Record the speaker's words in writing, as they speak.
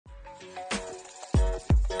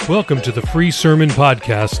Welcome to the free sermon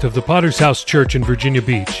podcast of the Potter's House Church in Virginia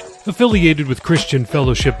Beach, affiliated with Christian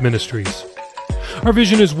Fellowship Ministries. Our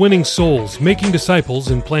vision is winning souls, making disciples,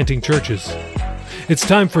 and planting churches. It's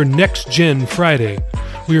time for Next Gen Friday.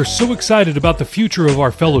 We are so excited about the future of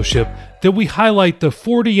our fellowship that we highlight the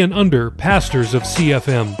 40 and under pastors of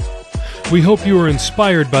CFM. We hope you are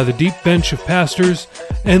inspired by the deep bench of pastors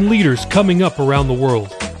and leaders coming up around the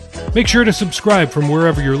world. Make sure to subscribe from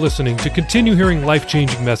wherever you're listening to continue hearing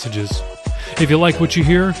life-changing messages. If you like what you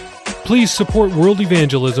hear, please support world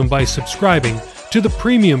evangelism by subscribing to the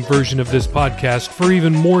premium version of this podcast for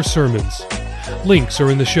even more sermons. Links are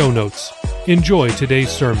in the show notes. Enjoy today's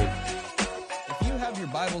sermon. If you have your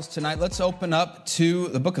Bibles tonight, let's open up to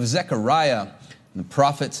the book of Zechariah. The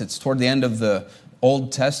prophets, it's toward the end of the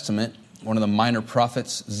Old Testament, one of the minor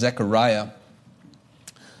prophets, Zechariah.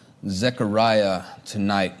 Zechariah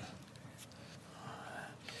tonight.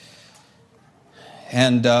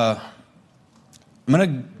 And I'm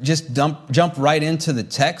going to just jump right into the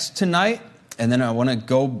text tonight, and then I want to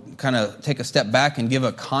go kind of take a step back and give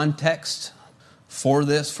a context for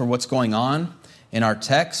this, for what's going on in our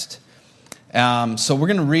text. So we're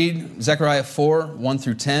going to read Zechariah 4, 1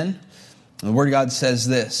 through 10. And the Word of God says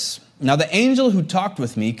this: "Now the angel who talked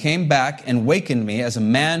with me came back and wakened me as a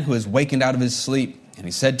man who is wakened out of his sleep. And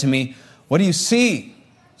he said to me, 'What do you see?'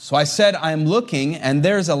 So I said, 'I am looking, and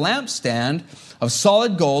there is a lampstand of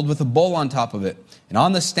solid gold with a bowl on top of it. And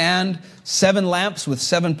on the stand, 7 lamps with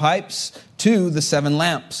 7 pipes to the 7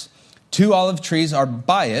 lamps. 2 olive trees are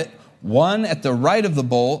by it, one at the right of the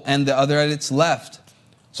bowl and the other at its left.'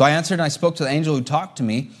 So I answered and I spoke to the angel who talked to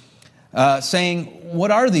me, saying, 'What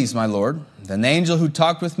are these, my Lord?' Then the angel who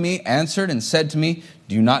talked with me answered and said to me,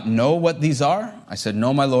 'Do you not know what these are?' I said,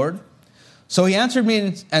 'No, my Lord.' So he answered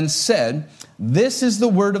me and said, 'This is the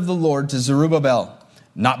word of the Lord to Zerubbabel.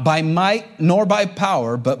 Not by might nor by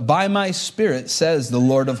power, but by my Spirit, says the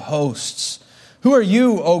Lord of hosts. Who are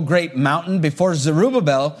you, O great mountain? Before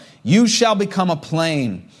Zerubbabel you shall become a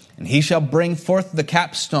plain, and he shall bring forth the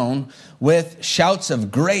capstone with shouts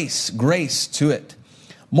of grace, grace to it.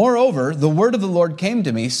 Moreover, the word of the Lord came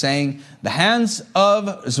to me, saying, The hands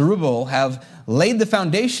of Zerubbabel have laid the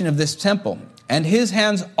foundation of this temple, and his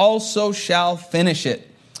hands also shall finish it.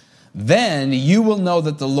 Then you will know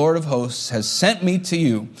that the Lord of hosts has sent me to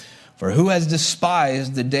you. For who has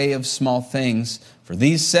despised the day of small things? For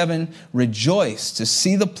these 7 rejoice to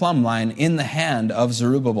see the plumb line in the hand of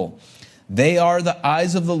Zerubbabel. They are the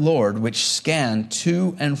eyes of the Lord which scan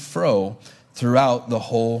to and fro throughout the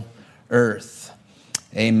whole earth."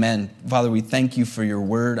 Amen. Father, we thank you for your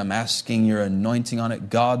word. I'm asking your anointing on it,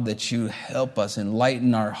 God, that you help us,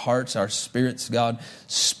 enlighten our hearts, our spirits, God.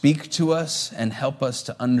 Speak to us and help us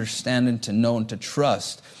to understand and to know and to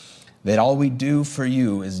trust that all we do for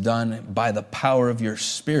you is done by the power of your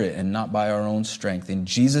Spirit and not by our own strength. In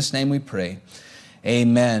Jesus' name we pray.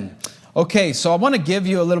 Amen. Okay, so I want to give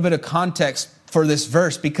you a little bit of context for this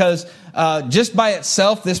verse, because just by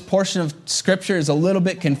itself, this portion of Scripture is a little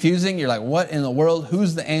bit confusing. You're like, what in the world?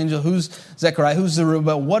 Who's the angel? Who's Zechariah? Who's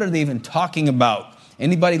Zerubbabel? What are they even talking about?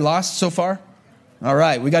 Anybody lost so far? All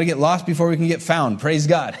right, we got to get lost before we can get found. Praise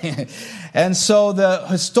God. And so the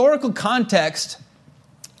historical context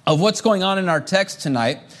of what's going on in our text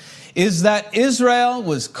tonight is that Israel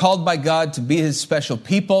was called by God to be his special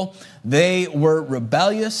people. They were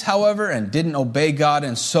rebellious, however, and didn't obey God.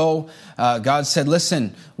 And so God said,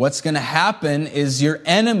 listen, what's going to happen is your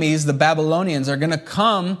enemies, the Babylonians, are going to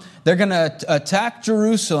come. They're going to attack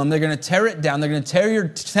Jerusalem. They're going to tear it down. They're going to tear your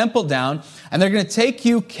temple down. And they're going to take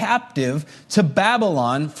you captive to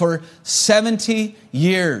Babylon for 70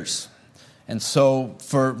 years. And so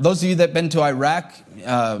for those of you that have been to Iraq,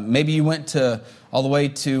 maybe you went all the way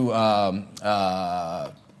to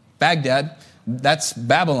Baghdad. That's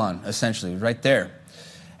Babylon, essentially, right there.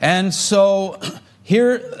 And so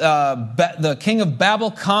here, the king of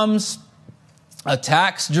Babel comes,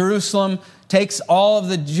 attacks Jerusalem, takes all of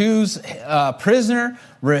the Jews prisoner,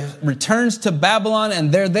 returns to Babylon,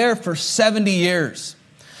 and they're there for 70 years.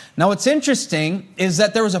 Now, what's interesting is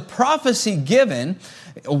that there was a prophecy given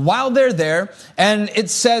while they're there, and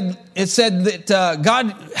it said that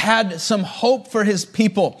God had some hope for his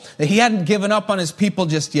people, that he hadn't given up on his people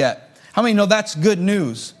just yet. How many know that's good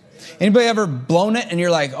news? Anybody ever blown it and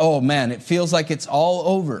you're like, oh man, it feels like it's all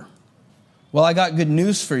over? Well, I got good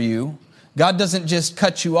news for you. God doesn't just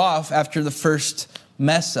cut you off after the first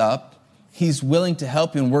mess up. He's willing to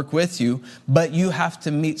help you and work with you, but you have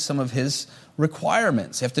to meet some of his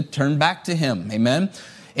requirements. You have to turn back to him. Amen?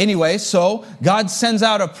 Anyway, so God sends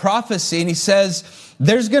out a prophecy and he says,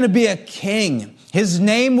 there's going to be a king. His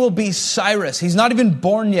name will be Cyrus. He's not even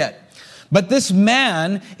born yet. But this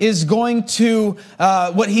man is going to,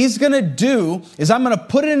 what he's going to do is I'm going to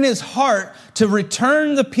put it in his heart to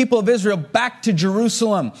return the people of Israel back to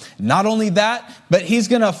Jerusalem. Not only that, but he's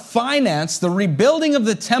going to finance the rebuilding of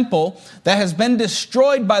the temple that has been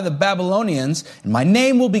destroyed by the Babylonians. And my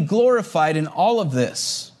name will be glorified in all of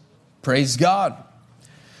this. Praise God.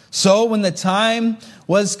 So when the time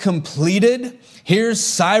was completed, here's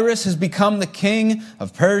Cyrus has become the king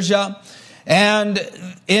of Persia. And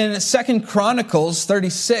in 2 Chronicles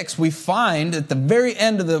 36, we find at the very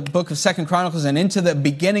end of the book of 2 Chronicles and into the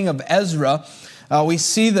beginning of Ezra, we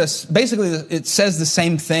see this. Basically, it says the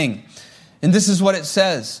same thing. And this is what it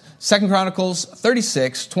says. 2 Chronicles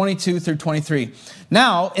 36, 22 through 23.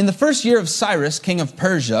 Now, in the first year of Cyrus, king of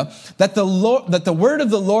Persia, that the word of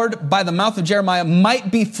the Lord by the mouth of Jeremiah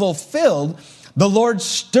might be fulfilled, the Lord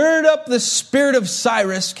stirred up the spirit of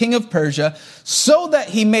Cyrus, king of Persia, so that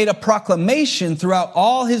he made a proclamation throughout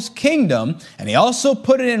all his kingdom, and he also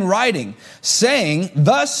put it in writing, saying,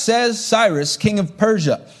 Thus says Cyrus, king of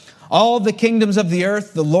Persia, all the kingdoms of the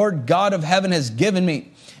earth the Lord God of heaven has given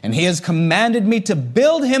me, and he has commanded me to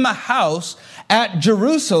build him a house at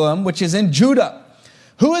Jerusalem, which is in Judah.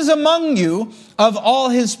 Who is among you of all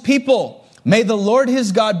his people? May the Lord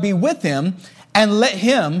his God be with him, and let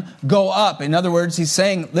him go up. In other words, he's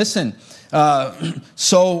saying, listen,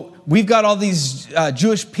 so we've got all these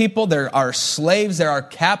Jewish people. There are slaves. There are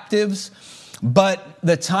captives. But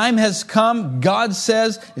the time has come. God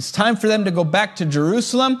says it's time for them to go back to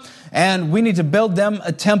Jerusalem. And we need to build them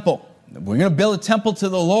a temple. We're going to build a temple to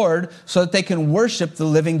the Lord so that they can worship the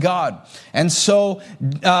living God. And so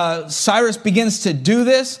Cyrus begins to do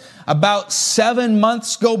this. About 7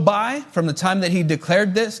 months go by from the time that he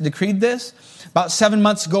decreed this. About 7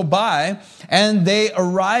 months go by, and they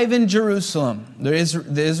arrive in Jerusalem, the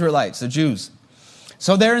Israelites, the Jews.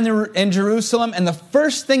 So they're in Jerusalem, and the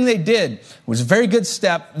first thing they did was a very good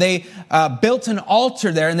step. They built an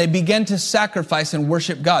altar there, and they began to sacrifice and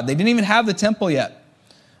worship God. They didn't even have the temple yet,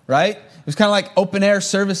 right? It was kind of like open-air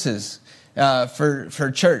services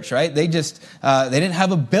for church, right? They didn't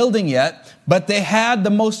have a building yet, but they had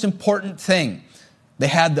the most important thing. They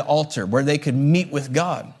had the altar where they could meet with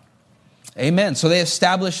God. Amen. So they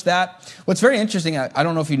established that. What's very interesting, I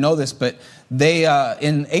don't know if you know this, but they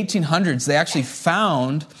in 1800s, they actually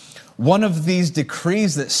found one of these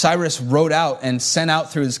decrees that Cyrus wrote out and sent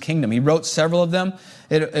out through his kingdom. He wrote several of them,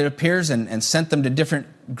 it appears, and sent them to different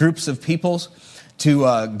groups of peoples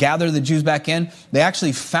to gather the Jews back in. They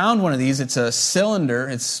actually found one of these. It's a cylinder.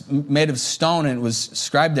 It's made of stone, and it was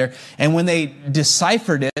scribed there. And when they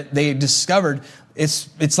deciphered it, they discovered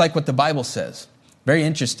it's like what the Bible says. Very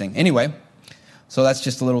interesting. Anyway, so that's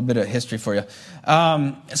just a little bit of history for you.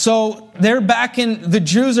 So the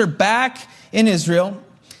Jews are back in Israel,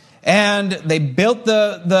 and they built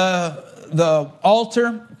the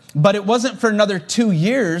altar, but it wasn't for another 2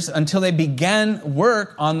 years until they began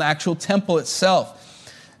work on the actual temple itself.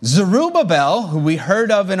 Zerubbabel, who we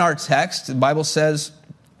heard of in our text, the Bible says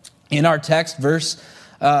in our text, verse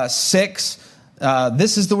 6,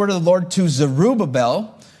 this is the word of the Lord to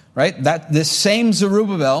Zerubbabel, right? That this same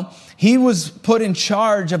Zerubbabel, he was put in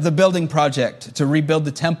charge of the building project to rebuild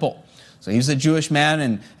the temple. So he's a Jewish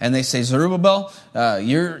man, and they say, Zerubbabel,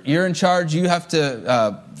 you're in charge. You have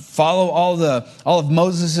to follow all of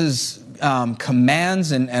Moses'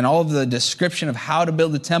 commands and all of the description of how to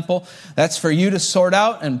build the temple. That's for you to sort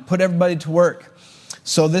out and put everybody to work.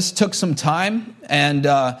 So this took some time, and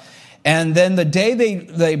then the day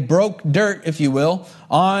they broke dirt, if you will,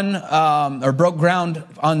 or broke ground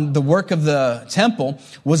on the work of the temple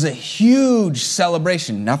was a huge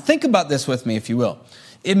celebration. Now think about this with me, if you will.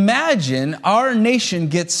 Imagine our nation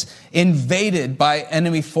gets invaded by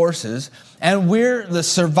enemy forces, and the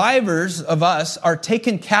survivors of us are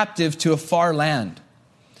taken captive to a far land.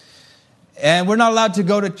 And we're not allowed to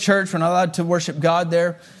go to church. We're not allowed to worship God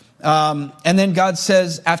there. And then God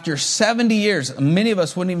says, after 70 years, many of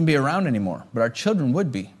us wouldn't even be around anymore, but our children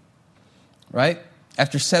would be, right?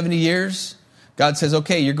 After 70 years, God says,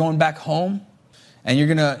 okay, you're going back home,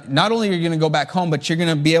 and not only are you going to go back home, but you're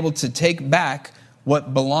going to be able to take back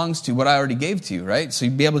what belongs to you, what I already gave to you, right? So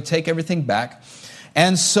you'd be able to take everything back.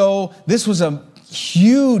 And so this was a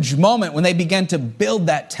huge moment when they began to build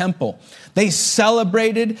that temple. They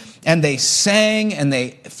celebrated and they sang and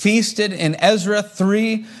they feasted. In Ezra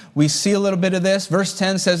 3, we see a little bit of this. Verse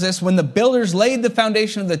 10 says this, when the builders laid the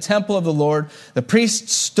foundation of the temple of the Lord, the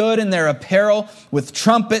priests stood in their apparel with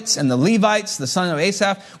trumpets, and the Levites, the son of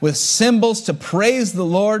Asaph, with cymbals to praise the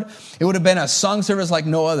Lord. It would have been a song service like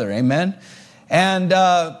no other. Amen.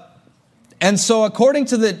 And so according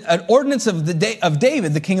to an ordinance of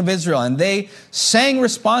David, the king of Israel, and they sang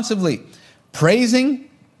responsively, praising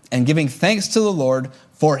and giving thanks to the Lord,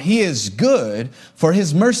 for he is good, for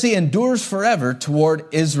his mercy endures forever toward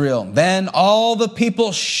Israel. Then all the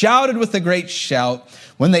people shouted with a great shout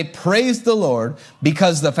when they praised the Lord,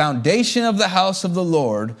 because the foundation of the house of the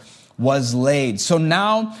Lord was laid. So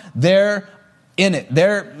now they're in it.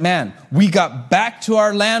 We got back to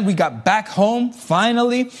our land. We got back home.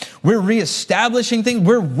 Finally, we're reestablishing things.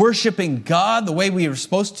 We're worshiping God the way we were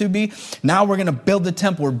supposed to be. Now we're going to build the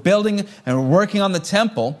temple. We're building and we're working on the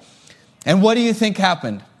temple. And what do you think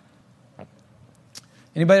happened?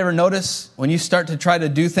 Anybody ever notice when you start to try to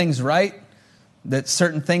do things right, that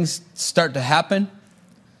certain things start to happen?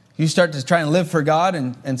 You start to try and live for God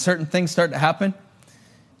and certain things start to happen.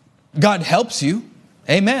 God helps you.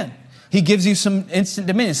 Amen. He gives you some instant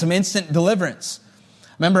dominion, some instant deliverance.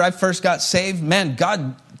 Remember, I first got saved. Man,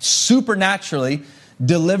 God supernaturally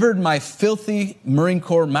delivered my filthy Marine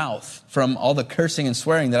Corps mouth from all the cursing and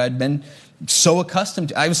swearing that I'd been so accustomed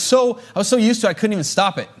to. I was so used to it, I couldn't even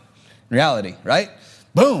stop it. In reality, right?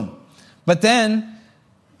 Boom. But then,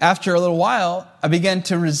 after a little while, I began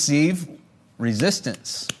to receive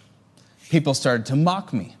resistance. People started to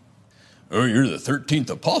mock me. Oh, you're the 13th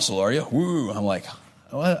apostle, are you? Woo. I'm like,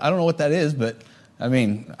 well, I don't know what that is, but I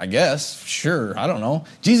mean, I guess, sure, I don't know.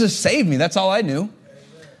 Jesus saved me, that's all I knew. Amen.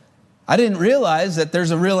 I didn't realize that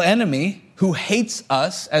there's a real enemy who hates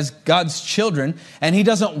us as God's children, and he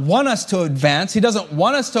doesn't want us to advance. He doesn't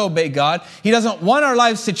want us to obey God. He doesn't want our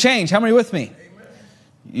lives to change. How many are with me?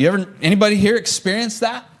 Anybody here experience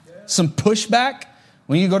that? Yeah. Some pushback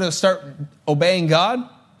when you go to start obeying God?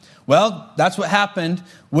 Well, that's what happened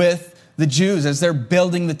with the Jews as they're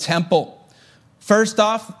building the temple. First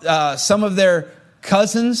off, some of their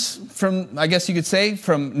cousins from, I guess you could say,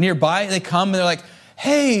 from nearby, they come and they're like,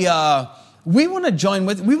 hey, we want to join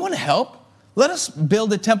with, we want to help. Let us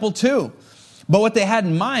build a temple too. But what they had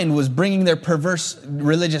in mind was bringing their perverse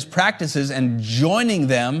religious practices and joining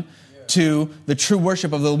them to the true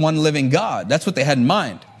worship of the one living God. That's what they had in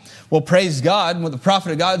mind. Well, praise God, what the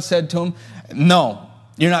prophet of God said to them, no,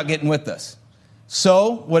 you're not getting with us.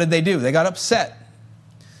 So what did they do? They got upset.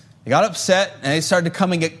 They got upset and they started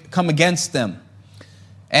to come against them.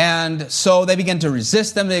 And so they began to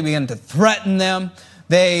resist them. They began to threaten them.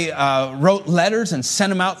 They wrote letters and sent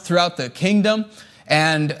them out throughout the kingdom.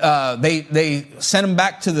 And they sent them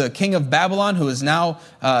back to the king of Babylon, who is now,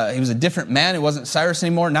 he was a different man. It wasn't Cyrus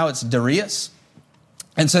anymore. Now it's Darius.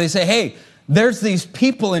 And so they say, hey, there's these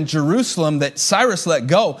people in Jerusalem that Cyrus let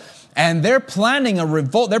go. And they're planning a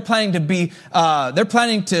revolt. They're planning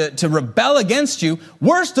to rebel against you.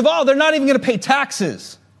 Worst of all, they're not even going to pay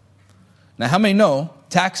taxes. Now, how many know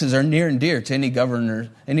taxes are near and dear to any governor,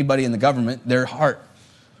 anybody in the government, their heart,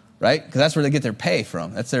 right? Because that's where they get their pay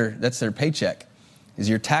from. That's their paycheck, is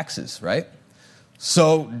your taxes, right?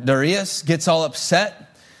 So Darius gets all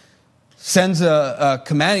upset, sends a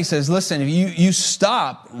command. He says, listen, if you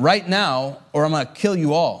stop right now, or I'm going to kill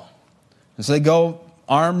you all. And so they go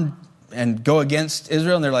armed and go against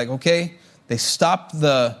Israel, and they're like, okay. They stopped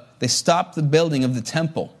the building of the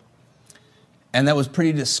temple, and that was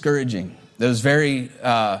pretty discouraging. That was very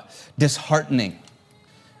disheartening.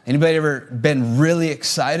 Anybody ever been really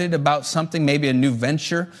excited about something, maybe a new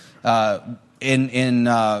venture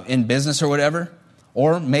in business or whatever,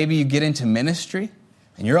 or maybe you get into ministry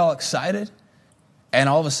and you're all excited, and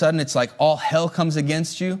all of a sudden it's like all hell comes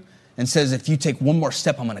against you and says, if you take one more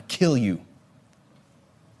step, I'm going to kill you.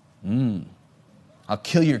 I'll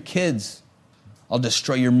kill your kids. I'll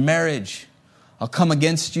destroy your marriage. I'll come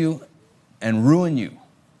against you and ruin you.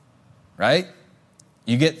 Right?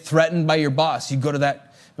 You get threatened by your boss. You go to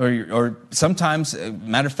that, or sometimes,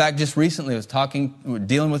 matter of fact, just recently I was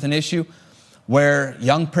dealing with an issue where a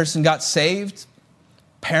young person got saved.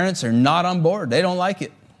 Parents are not on board. They don't like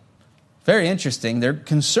it. Very interesting. They're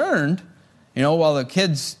concerned, while the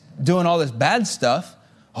kid's doing all this bad stuff.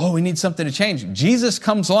 Oh, we need something to change. Jesus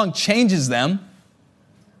comes along, changes them.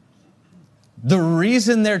 The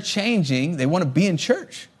reason they're changing, they want to be in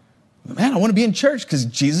church. Man, I want to be in church because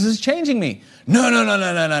Jesus is changing me.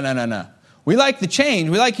 No. We like the change.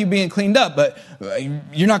 We like you being cleaned up, but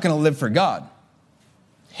you're not going to live for God.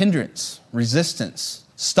 Hindrance, resistance,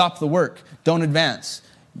 stop the work, don't advance.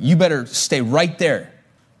 You better stay right there.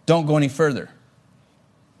 Don't go any further.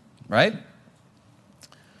 Right?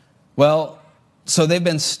 Well, so they've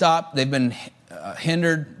been stopped, they've been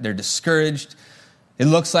hindered, they're discouraged. It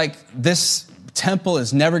looks like this temple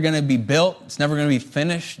is never going to be built. It's never going to be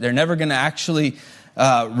finished. They're never going to actually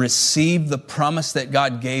receive the promise that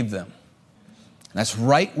God gave them. And that's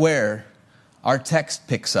right where our text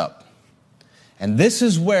picks up. And this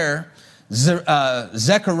is where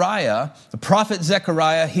Zechariah, the prophet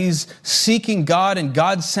Zechariah, he's seeking God, and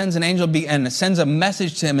God sends an angel and sends a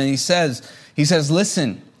message to him, and he says,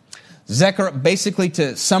 listen, Zechariah, basically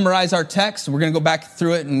to summarize our text, we're going to go back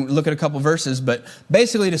through it and look at a couple verses, but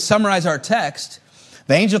basically to summarize our text,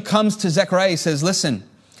 the angel comes to Zechariah, he says, listen,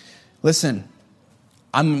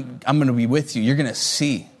 I'm going to be with you. You're going to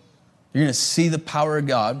see the power of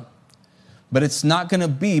God, but it's not going to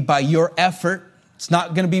be by your effort. It's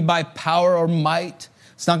not going to be by power or might.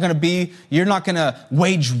 It's not going to be, you're not going to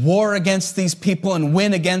wage war against these people and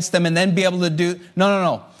win against them and then be able to do,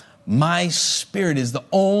 no. My Spirit is the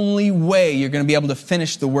only way you're going to be able to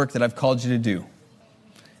finish the work that I've called you to do.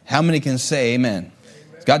 How many can say amen?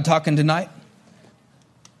 Is God talking tonight?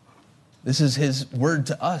 This is His word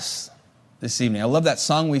to us this evening. I love that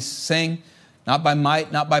song we sang. Not by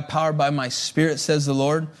might, not by power, by my Spirit, says the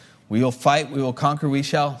Lord. We will fight, we will conquer, we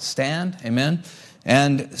shall stand. Amen.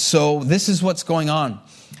 And so this is what's going on.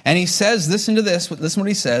 And he says, listen to this. Listen what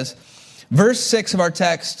he says. Verse 6 of our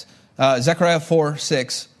text, Zechariah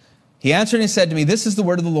 4:6. He answered and he said to me, this is the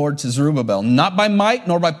word of the Lord to Zerubbabel. Not by might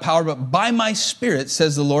nor by power, but by my Spirit,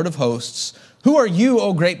 says the Lord of hosts. Who are you,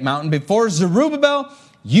 O great mountain? Before Zerubbabel,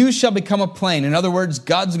 you shall become a plain. In other words,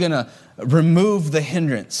 God's going to remove the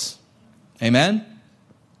hindrance. Amen?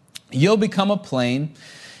 You'll become a plain.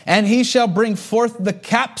 And he shall bring forth the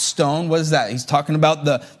capstone. What is that? He's talking about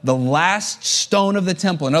the last stone of the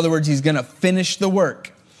temple. In other words, he's going to finish the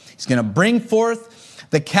work. He's going to bring forth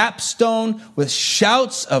the capstone with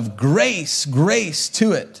shouts of grace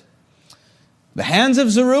to it. The hands of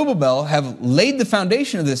Zerubbabel have laid the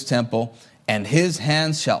foundation of this temple, and his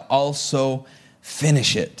hands shall also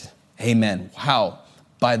finish it. Amen. How?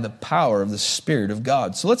 By the power of the Spirit of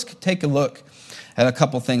God. So let's take a look at a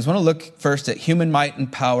couple things. I want to look first at human might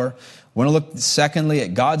and power. I want to look secondly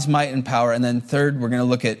at God's might and power. And then third, we're going to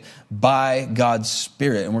look at by God's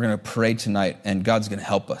Spirit. And we're going to pray tonight, and God's going to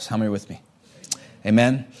help us. How many are with me?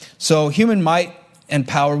 Amen. So human might and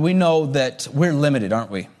power, we know that we're limited,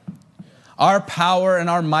 aren't we? Our power and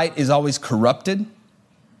our might is always corrupted,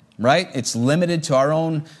 right? It's limited to our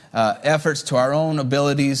own efforts, to our own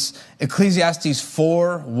abilities. Ecclesiastes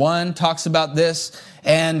 4:1 talks about this.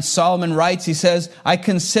 And Solomon writes, he says, I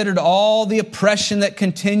considered all the oppression that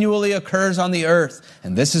continually occurs on the earth.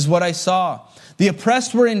 And this is what I saw. The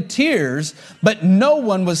oppressed were in tears, but no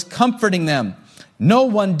one was comforting them. No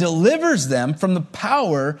one delivers them from the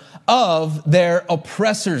power of their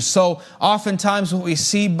oppressors. So oftentimes what we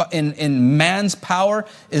see in man's power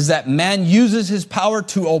is that man uses his power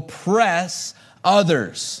to oppress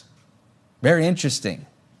others. Very interesting,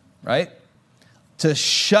 right? To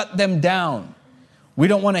shut them down. We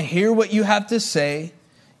don't want to hear what you have to say.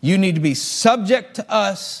 You need to be subject to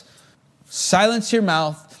us. Silence your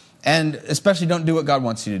mouth, and especially don't do what God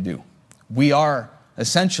wants you to do. We are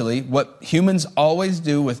essentially what humans always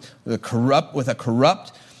do with corrupt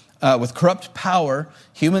power.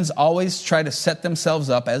 Humans always try to set themselves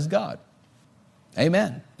up as God.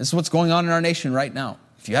 Amen. This is what's going on in our nation right now.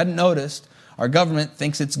 If you hadn't noticed, our government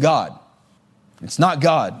thinks it's God. It's not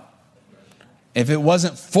God. If it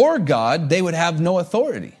wasn't for God, they would have no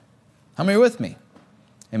authority. How many are with me?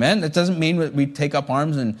 Amen? That doesn't mean that we take up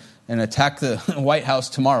arms and attack the White House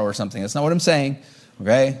tomorrow or something. That's not what I'm saying.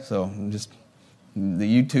 Okay? So just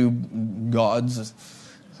the YouTube gods,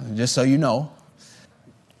 just so you know.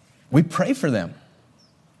 We pray for them.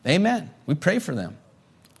 Amen. We pray for them.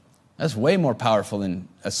 That's way more powerful than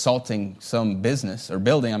assaulting some business or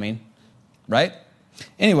building, right?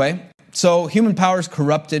 Anyway, so human power is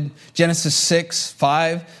corrupted. Genesis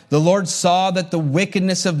 6:5. The Lord saw that the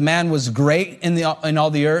wickedness of man was great in all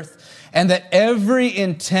the earth, and that every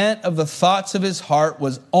intent of the thoughts of his heart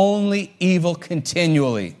was only evil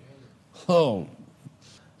continually. Oh,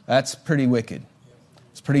 that's pretty wicked.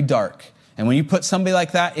 It's pretty dark. And when you put somebody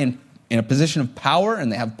like that in a position of power,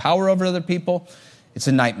 and they have power over other people, it's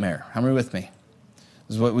a nightmare. How many are with me?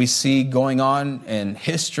 This is what we see going on in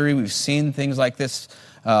history. We've seen things like this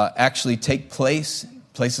actually take place.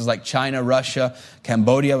 Places like China, Russia,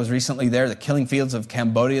 Cambodia. I was recently there. The killing fields of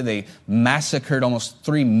Cambodia. They massacred almost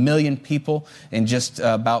 3 million people in just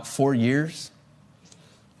about 4 years.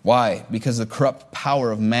 Why? Because of the corrupt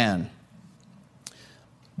power of man.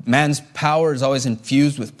 Man's power is always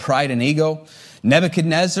infused with pride and ego.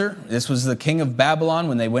 Nebuchadnezzar, this was the king of Babylon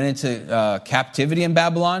when they went into captivity in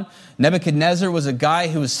Babylon. Nebuchadnezzar was a guy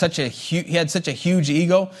who was he had such a huge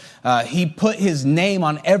ego. He put his name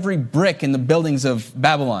on every brick in the buildings of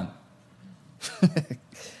Babylon.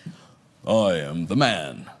 I am the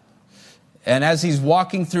man. And as he's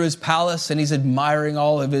walking through his palace and he's admiring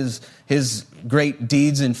all of his great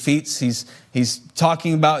deeds and feats, he's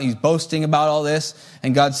talking about, he's boasting about all this.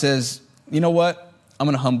 And God says, you know what? I'm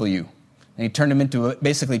going to humble you. And he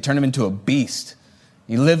basically turned him into a beast.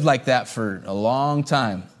 He lived like that for a long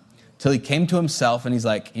time till he came to himself and he's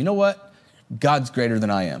like, you know what? God's greater than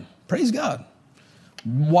I am. Praise God.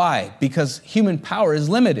 Why? Because human power is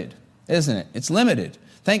limited, isn't it? It's limited.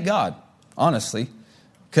 Thank God, honestly.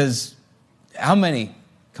 Because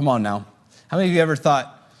come on now, how many of you ever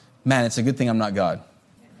thought, man, it's a good thing I'm not God?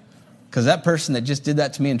 Because that person that just did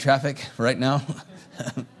that to me in traffic right now,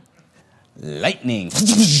 lightning.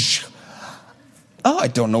 Oh, I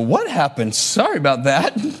don't know what happened. Sorry about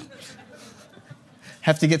that.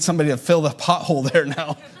 Have to get somebody to fill the pothole there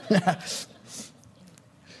now.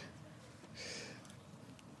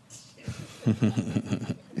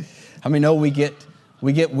 How many know we get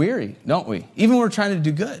weary, don't we? Even when we're trying to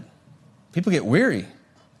do good, people get weary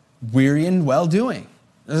in well-doing.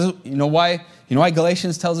 You know why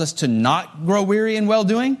Galatians tells us to not grow weary in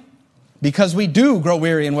well-doing? Because we do grow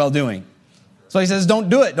weary in well-doing. So he says, don't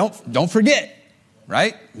do it. Don't forget,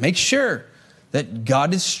 right? Make sure that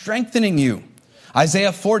God is strengthening you.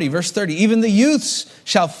 Isaiah 40, verse 30, even the youths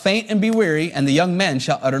shall faint and be weary, and the young men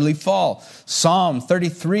shall utterly fall. Psalm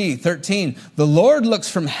 33, 13, the Lord looks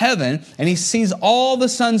from heaven, and he sees all the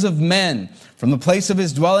sons of men. From the place of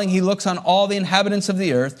his dwelling, he looks on all the inhabitants of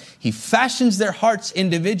the earth. He fashions their hearts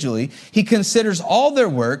individually. He considers all their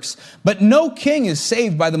works, but no king is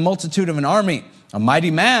saved by the multitude of an army. A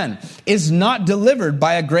mighty man is not delivered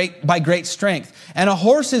by great strength, and a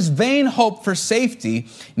horse's vain hope for safety,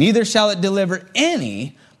 neither shall it deliver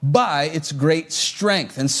any by its great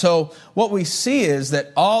strength. And so what we see is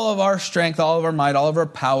that all of our strength, all of our might, all of our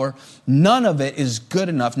power, none of it is good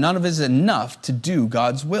enough. None of it is enough to do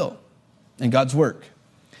God's will and God's work.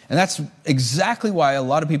 And that's exactly why a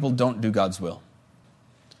lot of people don't do God's will.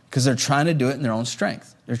 Because they're trying to do it in their own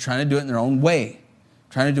strength. They're trying to do it in their own way.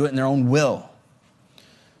 Trying to do it in their own will.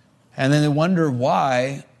 And then they wonder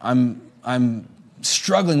why I'm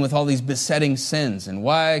struggling with all these besetting sins and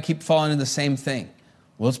why I keep falling into the same thing.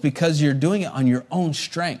 Well, it's because you're doing it on your own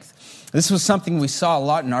strength. This was something we saw a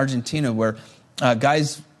lot in Argentina where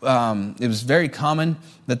guys, it was very common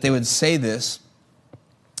that they would say this.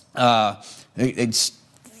 They're in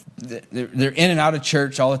and out of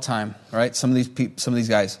church all the time, right? Some of these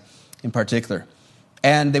guys in particular.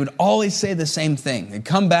 And they would always say the same thing. They'd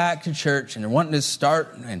come back to church and they're wanting to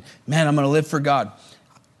start and, man, I'm going to live for God.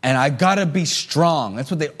 And I got to be strong. That's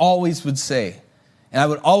what they always would say. And I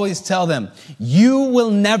would always tell them, you will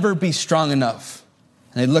never be strong enough.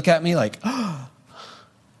 And they'd look at me like, oh,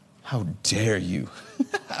 how dare you?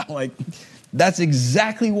 I'm like, that's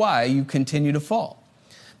exactly why you continue to fall.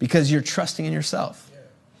 Because you're trusting in yourself.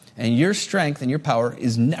 And your strength and your power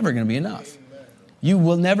is never going to be enough. You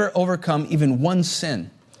will never overcome even one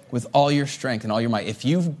sin with all your strength and all your might. If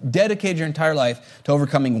you've dedicated your entire life to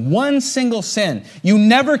overcoming one single sin, you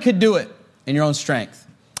never could do it in your own strength.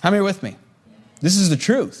 How many are with me? This is the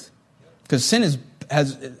truth. Because sin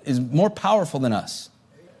is more powerful than us.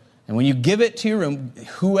 And when you give it to your room,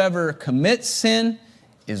 whoever commits sin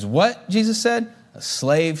is what Jesus said? A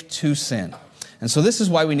slave to sin. And so this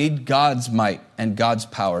is why we need God's might and God's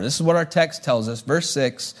power. This is what our text tells us. Verse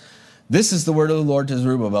 6, this is the word of the Lord to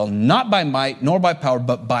Zerubbabel, not by might nor by power,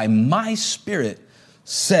 but by my Spirit,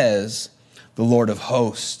 says the Lord of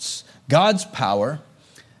hosts. God's power,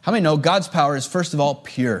 how many know God's power is first of all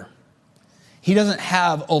pure? He doesn't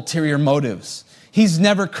have ulterior motives. He's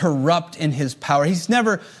never corrupt in his power. He's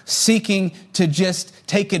never seeking to just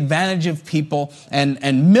take advantage of people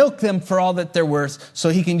and milk them for all that they're worth so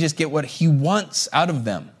he can just get what he wants out of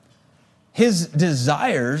them. His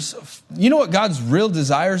desires, you know what God's real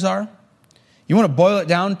desires are? You want to boil it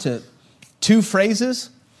down to two phrases?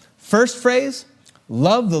 First phrase,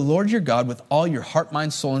 love the Lord your God with all your heart,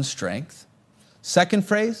 mind, soul, and strength. Second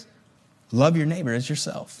phrase, love your neighbor as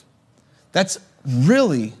yourself. That's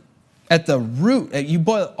really at the root. You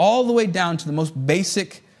boil it all the way down to the most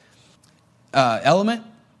basic element.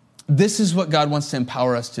 This is what God wants to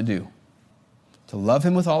empower us to do. To love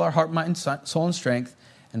him with all our heart, mind, soul, and strength,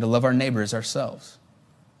 and to love our neighbor as ourselves.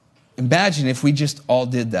 Imagine if we just all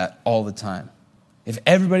did that all the time. If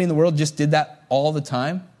everybody in the world just did that all the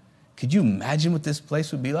time, could you imagine what this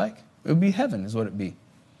place would be like? It would be heaven is what it would be.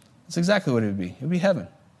 That's exactly what it would be. It would be heaven.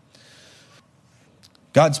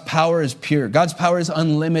 God's power is pure. God's power is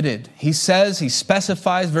unlimited. He says, he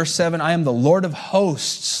specifies, verse 7, I am the Lord of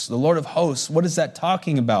hosts. The Lord of hosts. What is that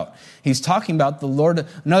talking about? He's talking about the Lord.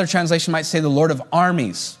 Another translation might say the Lord of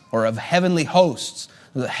armies or of heavenly hosts,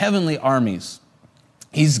 the heavenly armies.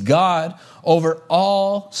 He's God over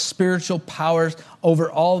all spiritual powers,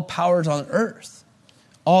 over all powers on earth,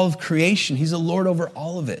 all of creation. He's a Lord over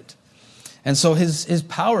all of it. And so his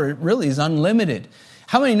power really is unlimited.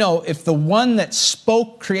 How many know if the one that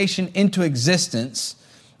spoke creation into existence,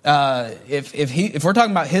 if we're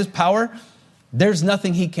talking about his power, there's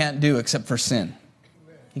nothing he can't do except for sin.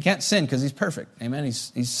 He can't sin because he's perfect. Amen.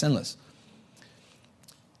 He's sinless.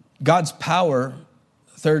 God's power,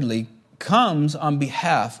 thirdly, comes on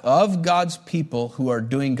behalf of God's people who are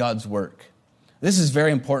doing God's work. This is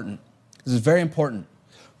very important. This is very important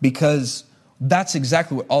because that's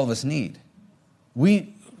exactly what all of us need.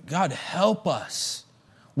 God, help us.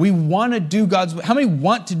 We want to do God's will. How many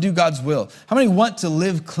want to do God's will? How many want to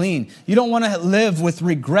live clean? You don't want to live with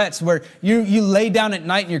regrets where you lay down at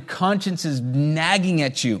night and your conscience is nagging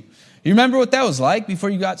at you. You remember what that was like before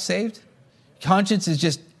you got saved? Conscience is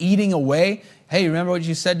just eating away. Hey, remember what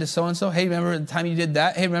you said to so-and-so? Hey, remember the time you did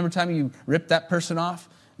that? Hey, remember the time you ripped that person off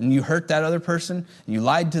and you hurt that other person and you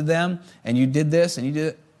lied to them and you did this and you did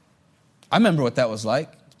it? I remember what that was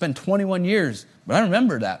like. It's been 21 years, but I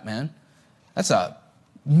remember that, man. That's a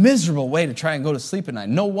miserable way to try and go to sleep at night.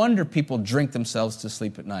 No wonder people drink themselves to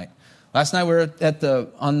sleep at night. Last night we were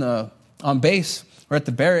on base. We're at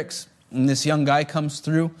the barracks, and this young guy comes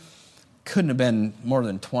through. Couldn't have been more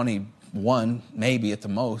than 21, maybe at the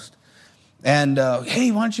most. And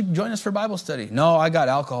hey, why don't you join us for Bible study? No, I got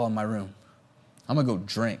alcohol in my room. I'm gonna go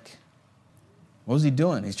drink. What was he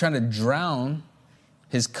doing? He's trying to drown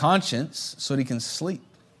his conscience so that he can sleep,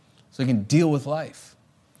 so he can deal with life.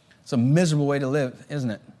 It's a miserable way to live, isn't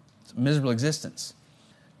it? It's a miserable existence.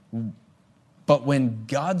 But when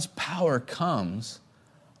God's power comes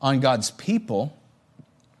on God's people,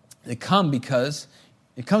 it comes because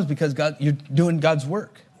God, you're doing God's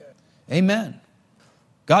work. Amen.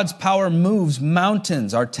 God's power moves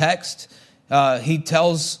mountains. Our text, he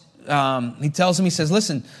tells him, he says,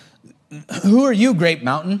 listen, who are you, great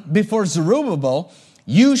mountain? Before Zerubbabel,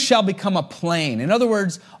 you shall become a plain. In other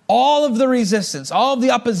words, all of the resistance, all of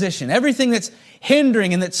the opposition, everything that's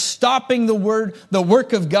hindering and that's stopping the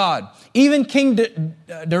work of God, even King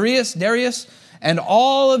Darius, and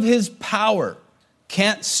all of his power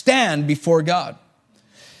can't stand before God.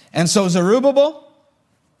 And so Zerubbabel,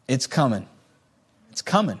 it's coming. It's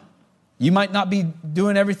coming. You might not be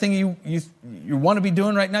doing everything you want to be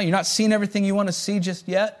doing right now. You're not seeing everything you want to see just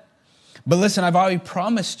yet. But listen, I've already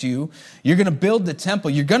promised you, you're going to build the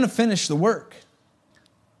temple. You're going to finish the work.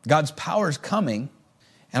 God's power is coming,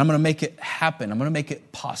 and I'm going to make it happen. I'm going to make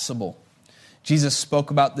it possible. Jesus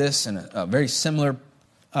spoke about this in a very similar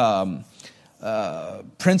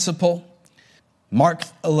principle. Mark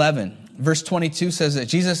 11, verse 22 says that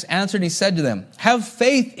Jesus answered and he said to them, have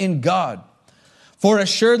faith in God. For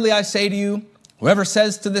assuredly I say to you, whoever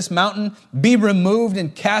says to this mountain, be removed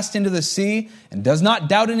and cast into the sea, and does not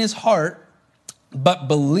doubt in his heart, but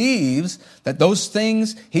believes that those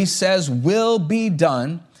things he says will be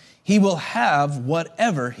done, he will have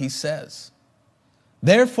whatever he says.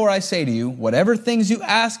 Therefore I say to you, whatever things you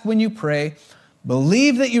ask when you pray,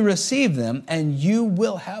 believe that you receive them, and you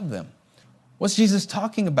will have them. What's Jesus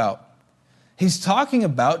talking about? He's talking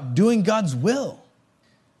about doing God's will,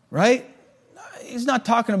 right? He's not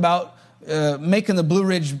talking about making the Blue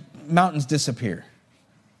Ridge Mountains disappear.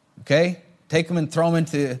 Okay? Take them and throw them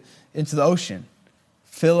into the ocean.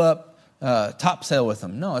 Fill up topsail with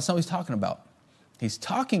them. No, that's not what he's talking about. He's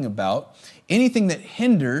talking about anything that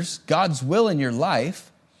hinders God's will in your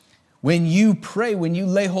life. When you pray, when you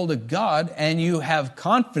lay hold of God and you have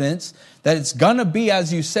confidence that it's going to be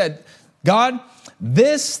as you said, God,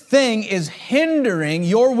 this thing is hindering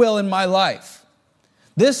your will in my life.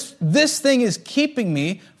 This thing is keeping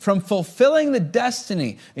me from fulfilling the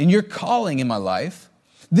destiny in your calling in my life.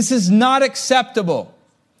 This is not acceptable.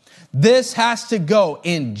 This has to go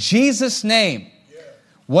in Jesus' name. Yeah.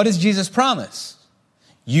 What does Jesus promise?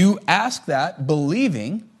 You ask that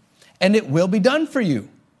believing, and it will be done for you.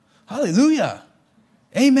 Hallelujah.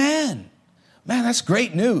 Amen. Man, that's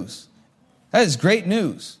great news. That is great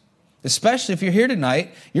news. Especially if you're here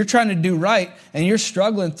tonight, you're trying to do right, and you're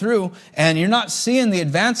struggling through, and you're not seeing the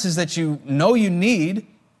advances that you know you need.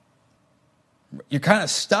 You're kind of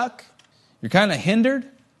stuck. You're kind of hindered.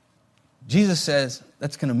 Jesus says,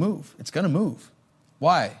 that's going to move. It's going to move.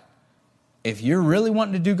 Why? If you're really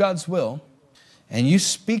wanting to do God's will, and you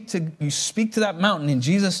speak to that mountain in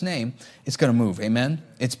Jesus' name, it's going to move. Amen?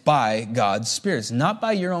 It's by God's Spirit. It's not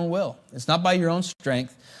by your own will. It's not by your own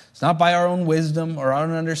strength. It's not by our own wisdom or our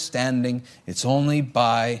own understanding. It's only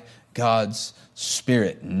by God's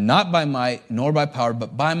Spirit. Not by might nor by power,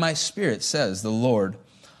 but by my Spirit, says the Lord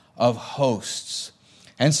of hosts.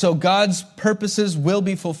 And so God's purposes will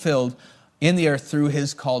be fulfilled in the earth through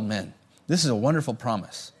his called men. This is a wonderful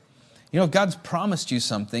promise. You know, if God's promised you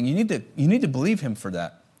something, you need to believe him for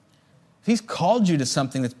that. If he's called you to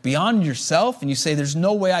something that's beyond yourself and you say, there's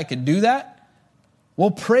no way I could do that,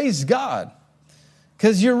 well, praise God.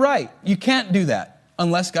 Because you're right. You can't do that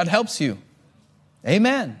unless God helps you.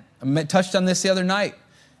 Amen. I touched on this the other night.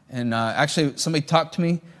 And actually, somebody talked to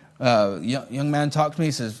me. Young man talked to me.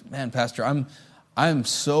 He says, man, Pastor, I'm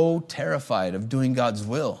so terrified of doing God's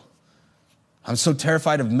will. I'm so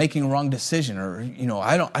terrified of making a wrong decision, or,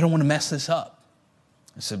 I don't want to mess this up.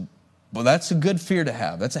 I said, well, that's a good fear to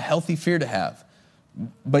have. That's a healthy fear to have.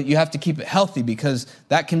 But you have to keep it healthy, because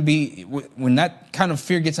that can be, when that kind of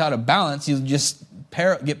fear gets out of balance, you'll just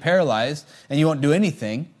get paralyzed and you won't do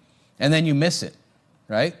anything, and then you miss it,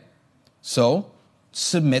 right? So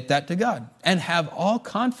submit that to God and have all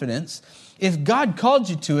confidence. If God called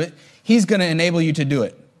you to it, he's going to enable you to do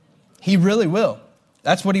it. He really will.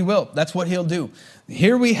 That's what he will. That's what he'll do.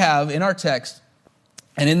 Here we have in our text,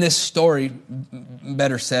 and in this story,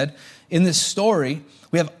 better said, in this story,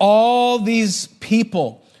 we have all these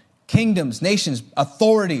people, kingdoms, nations,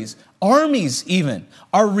 authorities, armies even,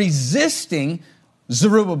 are resisting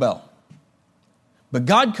Zerubbabel. But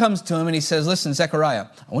God comes to him and he says, listen, Zechariah,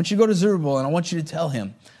 I want you to go to Zerubbabel and I want you to tell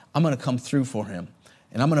him, I'm going to come through for him.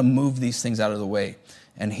 And I'm going to move these things out of the way.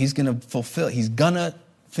 And he's going to fulfill, he's going to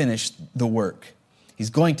finish the work. He's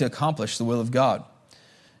going to accomplish the will of God.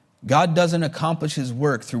 God doesn't accomplish his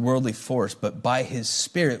work through worldly force, but by his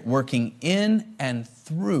Spirit working in and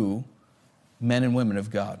through men and women of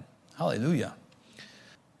God. Hallelujah.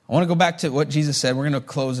 I want to go back to what Jesus said. We're going to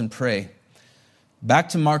close and pray. Back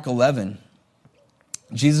to Mark 11.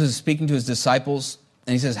 Jesus is speaking to his disciples,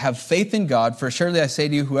 and he says, have faith in God, for surely I say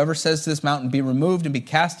to you, whoever says to this mountain, be removed and be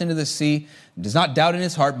cast into the sea, does not doubt in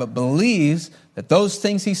his heart, but believes that those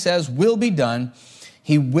things he says will be done,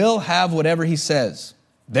 he will have whatever he says.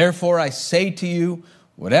 Therefore I say to you,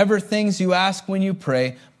 whatever things you ask when you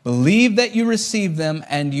pray, believe that you receive them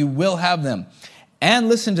and you will have them. And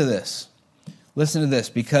listen to this. Listen to this,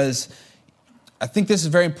 because I think this is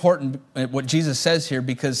very important, what Jesus says here,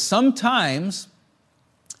 because sometimes,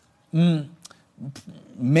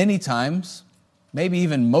 many times, maybe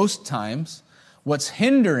even most times, what's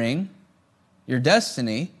hindering your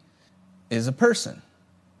destiny is a person.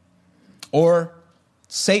 Or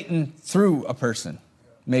Satan through a person,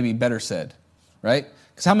 maybe better said, right?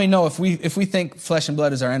 Because how many know if we think flesh and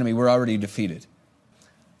blood is our enemy, we're already defeated?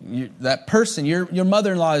 That person, your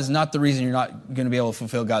mother-in-law is not the reason you're not going to be able to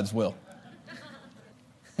fulfill God's will.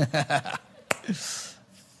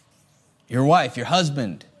 Your wife, your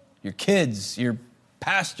husband, your kids, your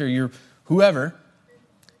pastor, your whoever.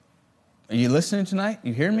 Are you listening tonight?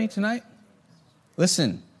 You hearing me tonight?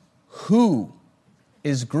 Listen, who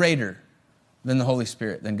is greater than the Holy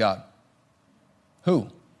Spirit, than God? Who?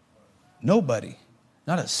 Nobody.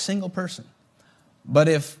 Not a single person. But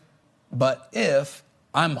if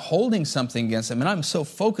I'm holding something against them and I'm so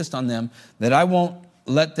focused on them that I won't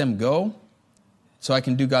let them go so I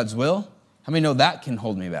can do God's will, how many know that can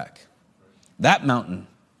hold me back? That mountain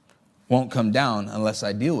won't come down unless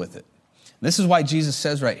I deal with it. This is why Jesus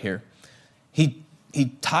says right here, he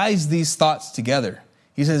ties these thoughts together.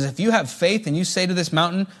 He says, if you have faith and you say to this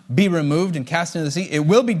mountain, be removed and cast into the sea, it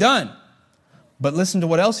will be done. But listen to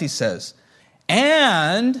what else he says.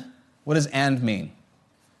 And, what does and mean?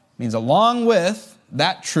 It means along with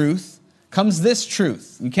that truth comes this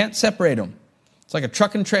truth. You can't separate them. It's like a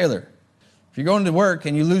truck and trailer. If you're going to work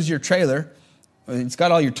and you lose your trailer, it's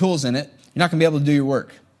got all your tools in it, you're not going to be able to do your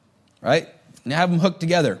work, right? And have them hooked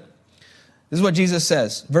together. This is what Jesus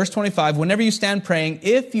says. Verse 25, whenever you stand praying,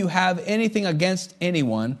 if you have anything against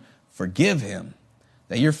anyone, forgive him,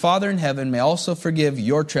 that your Father in heaven may also forgive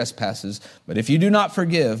your trespasses. But if you do not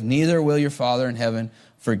forgive, neither will your Father in heaven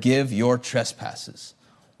forgive your trespasses.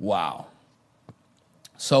 Wow.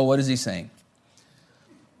 So what is he saying?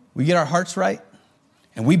 We get our hearts right,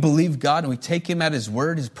 and we believe God, and we take him at his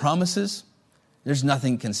word, his promises. There's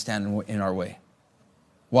nothing can stand in our way.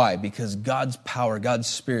 Why? Because God's power, God's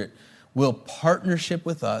Spirit will partnership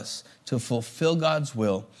with us to fulfill God's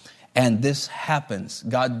will. And this happens.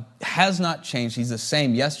 God has not changed. He's the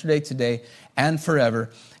same yesterday, today, and forever.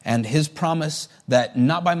 And his promise that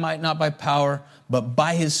not by might, not by power, but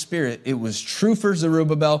by his Spirit, it was true for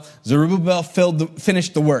Zerubbabel. Zerubbabel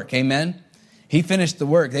finished the work. Amen? He finished the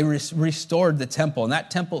work. They restored the temple. And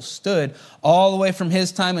that temple stood all the way from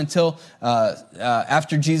his time until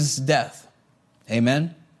after Jesus' death.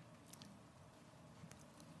 Amen?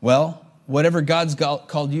 Well, whatever God's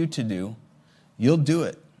called you to do, you'll do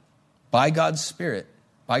it by God's Spirit,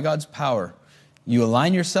 by God's power. You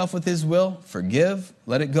align yourself with his will, forgive,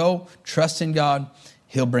 let it go, trust in God,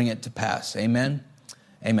 he'll bring it to pass. Amen.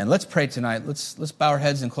 Amen. Let's pray tonight. Let's bow our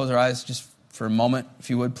heads and close our eyes just for a moment, if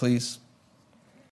you would, please.